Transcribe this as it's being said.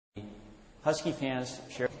Husky fans,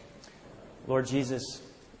 share. Lord Jesus,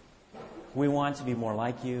 we want to be more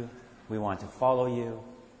like you. We want to follow you.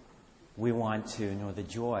 We want to know the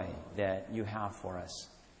joy that you have for us.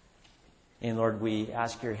 And Lord, we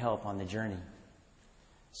ask your help on the journey.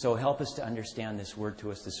 So help us to understand this word to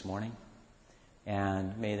us this morning.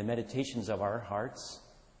 And may the meditations of our hearts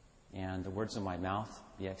and the words of my mouth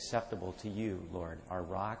be acceptable to you, Lord, our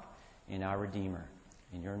rock and our Redeemer.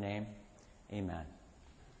 In your name, amen.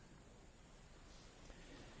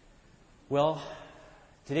 Well,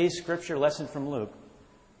 today's scripture lesson from Luke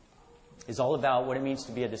is all about what it means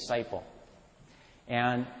to be a disciple.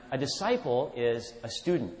 And a disciple is a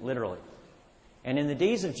student, literally. And in the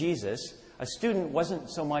days of Jesus, a student wasn't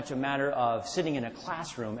so much a matter of sitting in a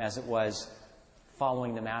classroom as it was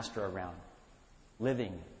following the master around,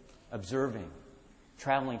 living, observing,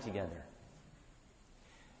 traveling together.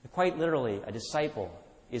 Quite literally, a disciple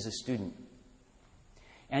is a student.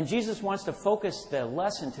 And Jesus wants to focus the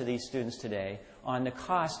lesson to these students today on the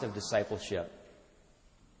cost of discipleship.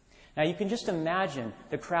 Now, you can just imagine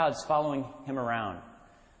the crowds following him around.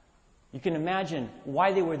 You can imagine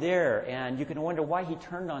why they were there, and you can wonder why he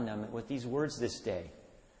turned on them with these words this day.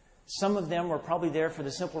 Some of them were probably there for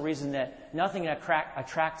the simple reason that nothing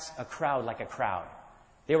attracts a crowd like a crowd.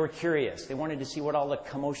 They were curious. They wanted to see what all the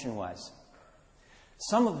commotion was.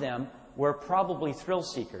 Some of them were probably thrill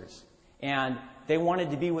seekers, and they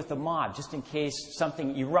wanted to be with the mob just in case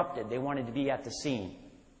something erupted. They wanted to be at the scene.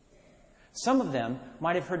 Some of them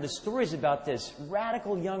might have heard the stories about this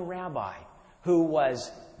radical young rabbi who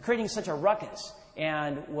was creating such a ruckus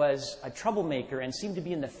and was a troublemaker and seemed to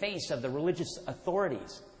be in the face of the religious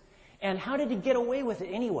authorities. And how did he get away with it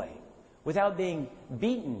anyway, without being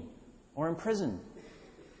beaten or imprisoned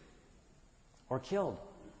or killed?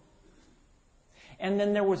 And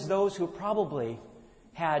then there was those who probably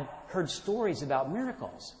had heard stories about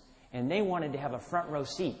miracles, and they wanted to have a front row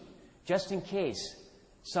seat, just in case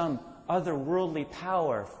some otherworldly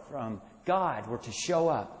power from God were to show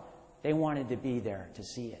up. They wanted to be there to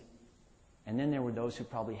see it. And then there were those who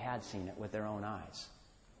probably had seen it with their own eyes.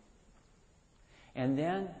 And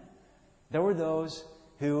then there were those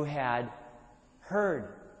who had heard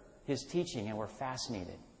his teaching and were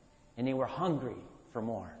fascinated, and they were hungry for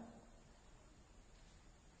more.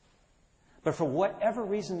 But for whatever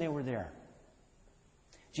reason they were there,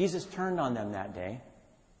 Jesus turned on them that day.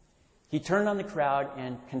 He turned on the crowd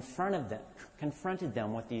and confronted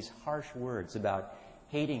them with these harsh words about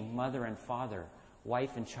hating mother and father,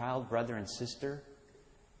 wife and child, brother and sister,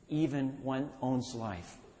 even one's own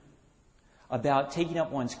life. About taking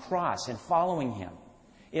up one's cross and following him.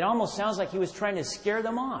 It almost sounds like he was trying to scare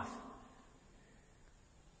them off.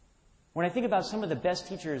 When I think about some of the best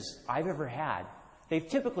teachers I've ever had, they've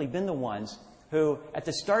typically been the ones who, at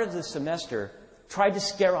the start of the semester, tried to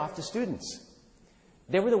scare off the students.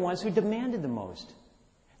 They were the ones who demanded the most.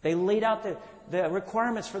 They laid out the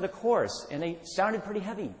requirements for the course, and they sounded pretty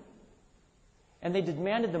heavy. And they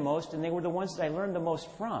demanded the most, and they were the ones that I learned the most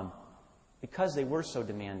from, because they were so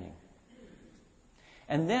demanding.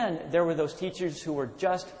 And then there were those teachers who were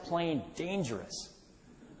just plain dangerous.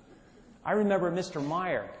 I remember Mr.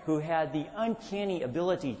 Meyer, who had the uncanny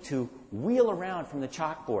ability to wheel around from the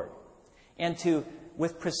chalkboard and to,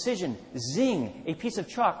 with precision, zing a piece of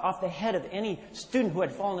chalk off the head of any student who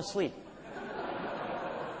had fallen asleep.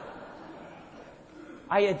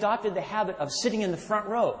 I adopted the habit of sitting in the front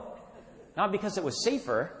row, not because it was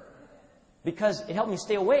safer, because it helped me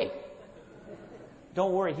stay awake.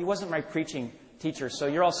 Don't worry, he wasn't my preaching teacher, so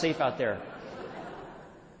you're all safe out there.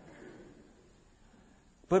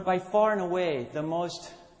 But by far and away, the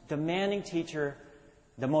most demanding teacher,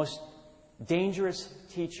 the most dangerous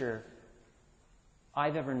teacher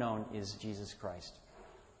I've ever known is Jesus Christ.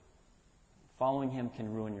 Following him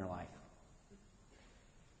can ruin your life.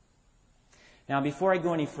 Now, before I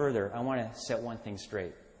go any further, I want to set one thing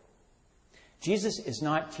straight. Jesus is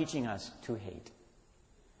not teaching us to hate.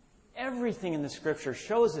 Everything in the Scripture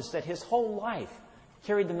shows us that his whole life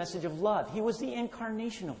carried the message of love. He was the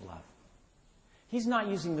incarnation of love. He's not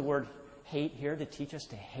using the word hate here to teach us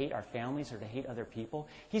to hate our families or to hate other people.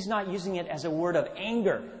 He's not using it as a word of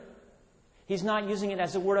anger. He's not using it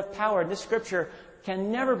as a word of power. This Scripture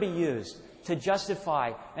can never be used to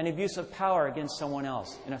justify an abuse of power against someone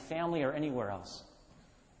else, in a family or anywhere else.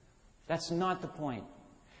 That's not the point.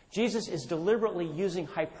 Jesus is deliberately using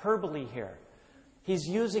hyperbole here. He's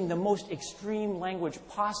using the most extreme language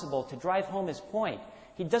possible to drive home his point.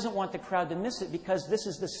 He doesn't want the crowd to miss it because this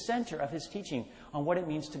is the center of his teaching on what it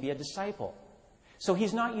means to be a disciple. So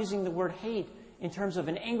he's not using the word hate in terms of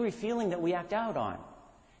an angry feeling that we act out on.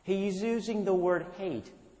 He's using the word hate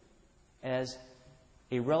as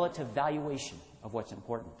a relative valuation of what's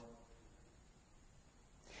important.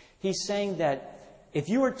 He's saying that if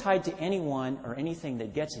you are tied to anyone or anything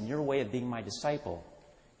that gets in your way of being my disciple,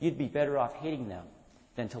 you'd be better off hating them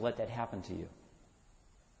than to let that happen to you.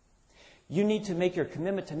 You need to make your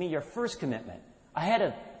commitment to me your first commitment, ahead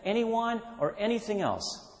of anyone or anything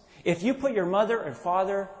else. If you put your mother or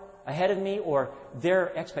father ahead of me, or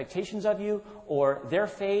their expectations of you, or their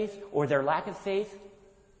faith, or their lack of faith,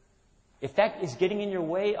 if that is getting in your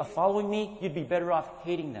way of following me, you'd be better off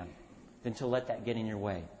hating them than to let that get in your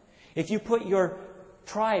way. If you put your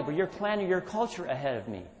tribe or your clan or your culture ahead of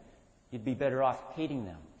me, you'd be better off hating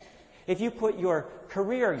them. If you put your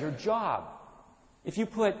career, your job, if you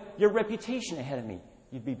put your reputation ahead of me,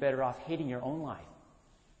 you'd be better off hating your own life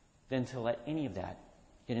than to let any of that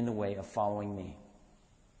get in the way of following me.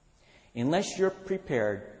 Unless you're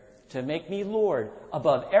prepared to make me Lord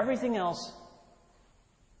above everything else,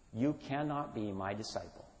 you cannot be my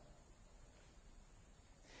disciple.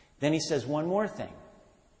 Then he says one more thing,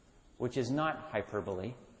 which is not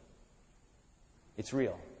hyperbole. It's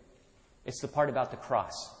real. It's the part about the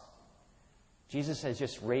cross. Jesus has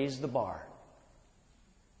just raised the bar.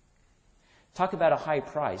 Talk about a high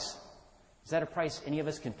price. Is that a price any of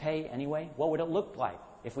us can pay anyway? What would it look like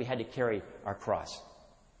if we had to carry our cross?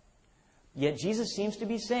 Yet Jesus seems to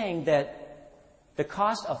be saying that the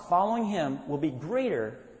cost of following him will be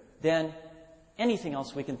greater than anything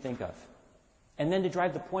else we can think of. And then to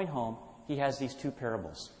drive the point home, he has these two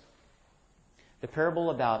parables. The parable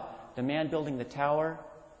about the man building the tower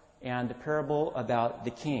and the parable about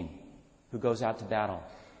the king who goes out to battle.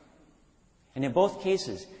 And in both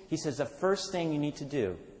cases, he says the first thing you need to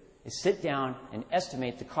do is sit down and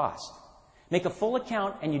estimate the cost. Make a full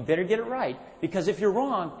account, and you'd better get it right, because if you're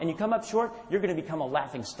wrong and you come up short, you're going to become a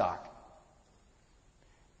laughing stock.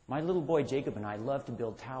 My little boy Jacob and I love to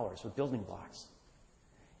build towers with building blocks.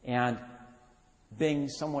 And being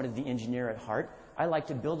somewhat of the engineer at heart, I like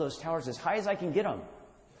to build those towers as high as I can get them.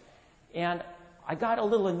 And I got a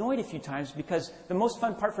little annoyed a few times because the most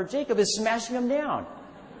fun part for Jacob is smashing them down.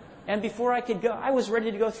 And before I could go, I was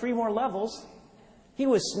ready to go 3 more levels. He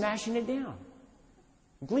was smashing it down,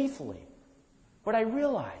 gleefully. But I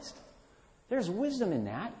realized there's wisdom in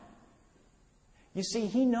that. You see,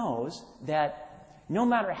 he knows that no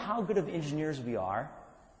matter how good of engineers we are,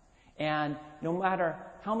 and no matter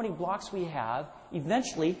how many blocks we have,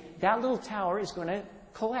 eventually that little tower is going to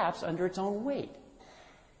collapse under its own weight.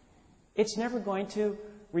 It's never going to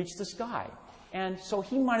reach the sky. And so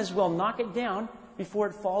he might as well knock it down before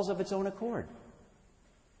it falls of its own accord.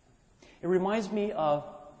 It reminds me of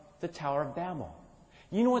the Tower of Babel.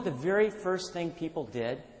 You know what the very first thing people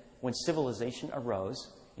did when civilization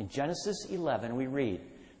arose? In Genesis 11, we read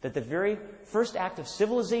that the very first act of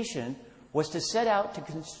civilization was to set out to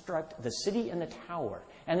construct the city and the tower.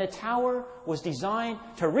 And the tower was designed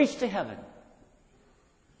to reach to heaven.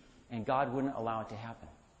 And God wouldn't allow it to happen.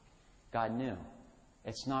 God knew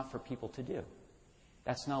it's not for people to do.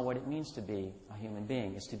 That's not what it means to be a human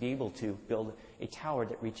being, is to be able to build a tower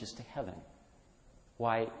that reaches to heaven.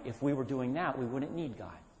 Why, if we were doing that, we wouldn't need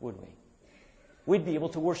God, would we? We'd be able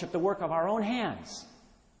to worship the work of our own hands.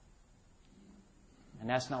 And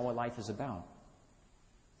that's not what life is about.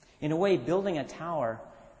 In a way, building a tower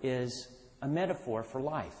is a metaphor for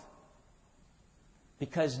life.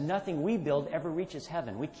 Because nothing we build ever reaches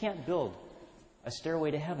heaven. We can't build a stairway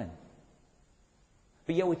to heaven.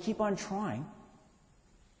 But yet we keep on trying.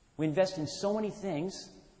 We invest in so many things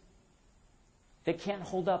that can't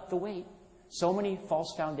hold up the weight. So many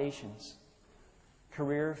false foundations.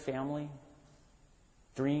 Career, family,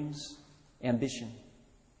 dreams, ambition.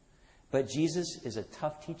 But Jesus is a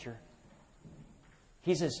tough teacher.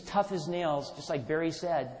 He's as tough as nails, just like Barry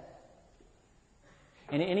said.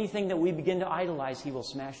 And anything that we begin to idolize, he will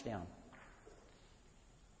smash down.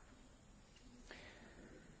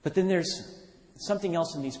 But then there's something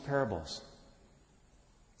else in these parables.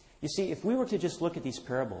 You see, if we were to just look at these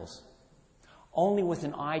parables only with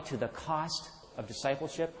an eye to the cost of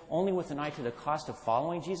discipleship, only with an eye to the cost of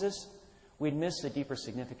following Jesus, we'd miss the deeper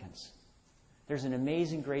significance. There's an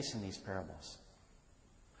amazing grace in these parables.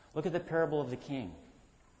 Look at the parable of the king.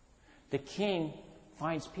 The king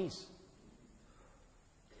finds peace.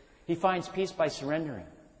 He finds peace by surrendering.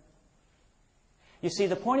 You see,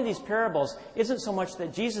 the point of these parables isn't so much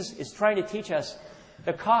that Jesus is trying to teach us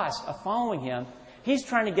the cost of following him. He's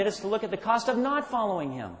trying to get us to look at the cost of not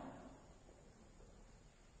following him.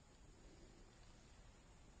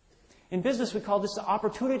 In business, we call this the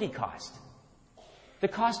opportunity cost. The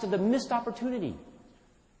cost of the missed opportunity.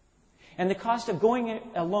 And the cost of going it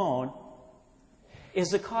alone is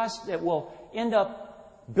the cost that will end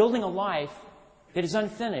up building a life that is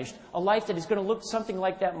unfinished, a life that is going to look something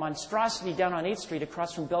like that monstrosity down on 8th Street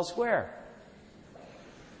across from Bell Square.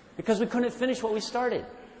 Because we couldn't finish what we started.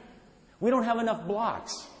 We don't have enough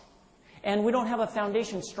blocks. And we don't have a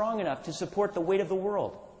foundation strong enough to support the weight of the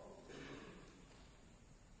world.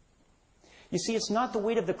 You see, it's not the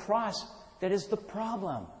weight of the cross that is the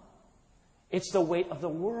problem. It's the weight of the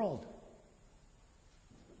world.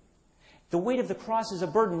 The weight of the cross is a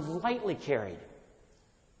burden lightly carried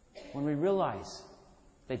when we realize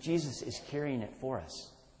that Jesus is carrying it for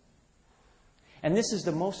us. And this is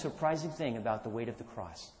the most surprising thing about the weight of the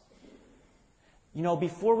cross. You know,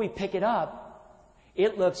 before we pick it up,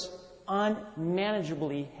 it looks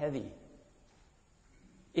unmanageably heavy.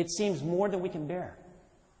 It seems more than we can bear.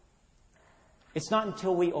 It's not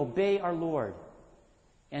until we obey our Lord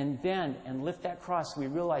and bend and lift that cross we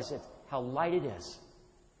realize how light it is,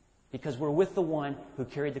 because we're with the one who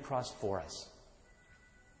carried the cross for us.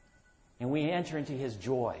 And we enter into His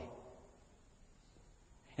joy.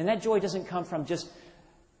 And that joy doesn't come from just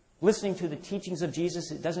listening to the teachings of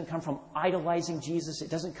Jesus. It doesn't come from idolizing Jesus. It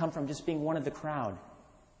doesn't come from just being one of the crowd.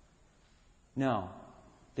 No.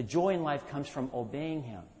 The joy in life comes from obeying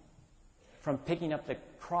Him, from picking up the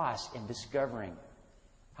cross and discovering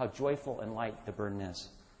how joyful and light the burden is.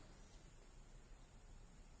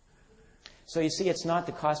 So you see, it's not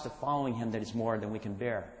the cost of following Him that is more than we can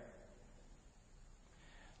bear.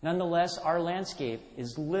 Nonetheless, our landscape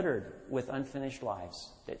is littered with unfinished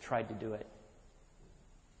lives that tried to do it.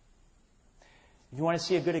 If you want to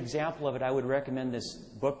see a good example of it, I would recommend this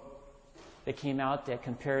book that came out that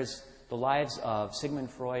compares the lives of Sigmund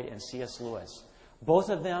Freud and C.S. Lewis. Both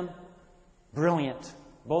of them brilliant.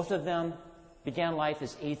 Both of them began life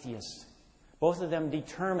as atheists. Both of them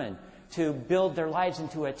determined to build their lives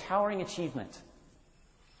into a towering achievement.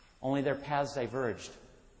 Only their paths diverged.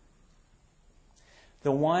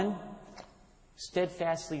 The one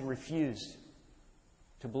steadfastly refused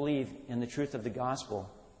to believe in the truth of the gospel.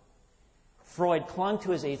 Freud clung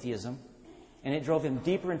to his atheism, and it drove him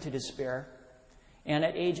deeper into despair. And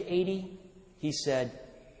at age 80, he said,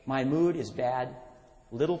 "My mood is bad.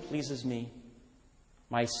 Little pleases me.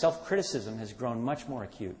 My self-criticism has grown much more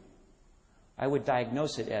acute. I would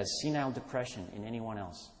diagnose it as senile depression in anyone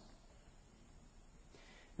else."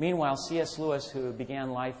 Meanwhile, C.S. Lewis, who began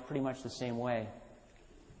life pretty much the same way,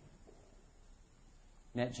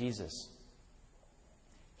 met Jesus.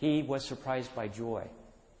 He was surprised by joy.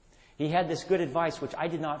 He had this good advice, which I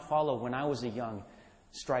did not follow when I was a young,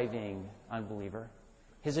 striving unbeliever.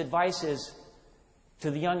 His advice is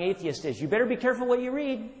to the young atheist is, you better be careful what you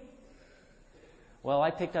read. Well,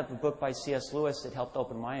 I picked up a book by C.S. Lewis that helped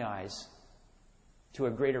open my eyes to a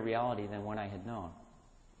greater reality than one I had known.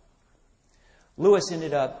 Lewis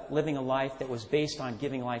ended up living a life that was based on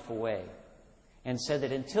giving life away, and said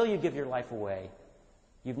that until you give your life away,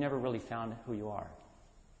 you've never really found who you are.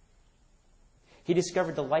 He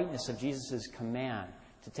discovered the lightness of Jesus' command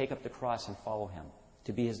to take up the cross and follow Him,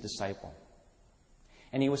 to be His disciple.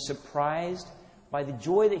 And he was surprised by the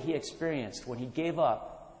joy that he experienced when he gave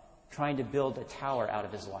up trying to build a tower out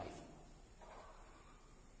of his life.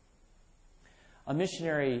 A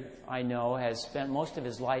missionary I know has spent most of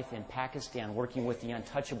his life in Pakistan working with the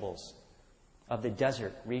untouchables of the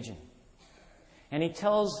desert region. And he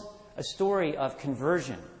tells a story of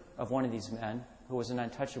conversion of one of these men who was an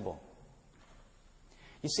untouchable.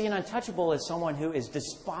 You see, an untouchable is someone who is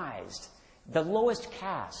despised, the lowest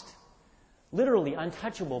caste, literally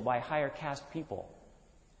untouchable by higher caste people.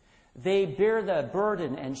 They bear the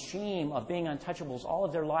burden and shame of being untouchables all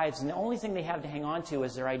of their lives, and the only thing they have to hang on to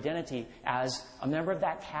is their identity as a member of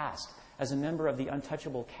that caste, as a member of the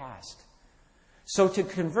untouchable caste. So to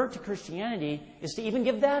convert to Christianity is to even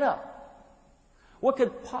give that up. What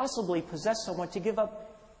could possibly possess someone to give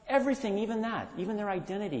up everything, even that, even their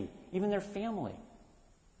identity, even their family?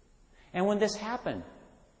 And when this happened,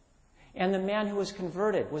 and the man who was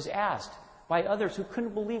converted was asked by others who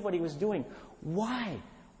couldn't believe what he was doing, why?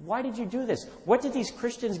 Why did you do this? What did these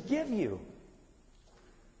Christians give you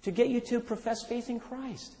to get you to profess faith in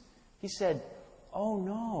Christ? He said, oh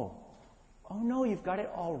no, you've got it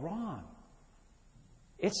all wrong.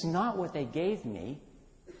 It's not what they gave me.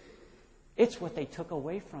 It's what they took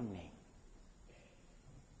away from me.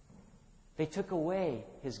 They took away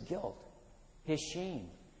his guilt, his shame.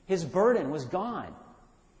 His burden was gone.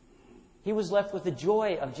 He was left with the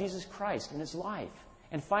joy of Jesus Christ in his life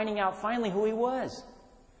and finding out finally who he was.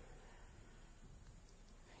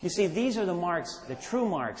 You see, these are the marks, the true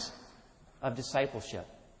marks of discipleship.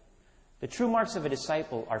 The true marks of a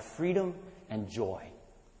disciple are freedom and joy.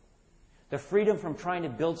 The freedom from trying to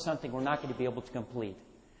build something we're not going to be able to complete.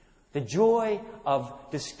 The joy of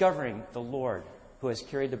discovering the Lord who has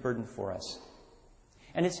carried the burden for us.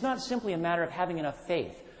 And it's not simply a matter of having enough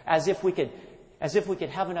faith, as if we could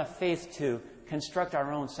have enough faith to construct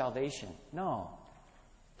our own salvation. No.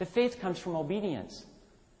 The faith comes from obedience.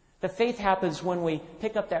 The faith happens when we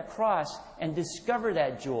pick up that cross and discover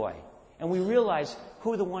that joy. And we realize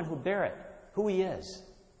who the one who bare it, who He is.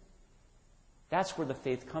 That's where the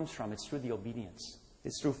faith comes from. It's through the obedience.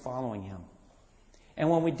 It's through following Him. And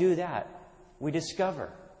when we do that, we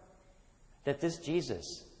discover that this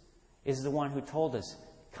Jesus is the one who told us,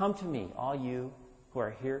 "Come to me, all you who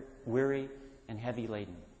are here, weary and heavy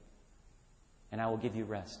laden, and I will give you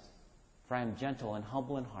rest. For I am gentle and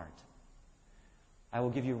humble in heart. I will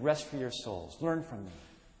give you rest for your souls. Learn from me.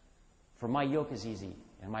 For my yoke is easy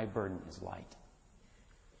and my burden is light."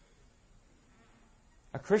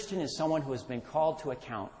 A Christian is someone who has been called to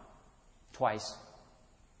account twice.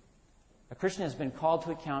 A Christian has been called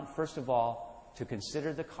to account, first of all, to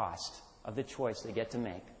consider the cost of the choice they get to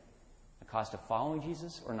make. The cost of following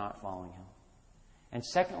Jesus or not following Him. And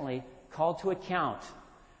secondly, called to account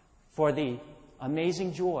for the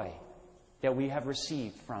amazing joy that we have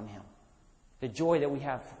received from Him. The joy that we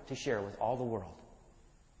have to share with all the world.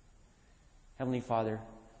 Heavenly Father,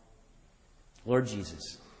 Lord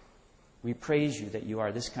Jesus, we praise You that You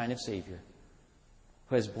are this kind of Savior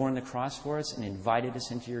who has borne the cross for us and invited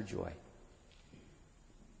us into Your joy.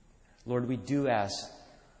 Lord, we do ask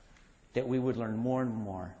that we would learn more and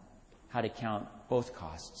more how to count both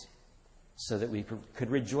costs so that we could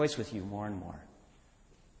rejoice with You more and more.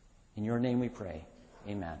 In Your name we pray.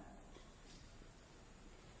 Amen.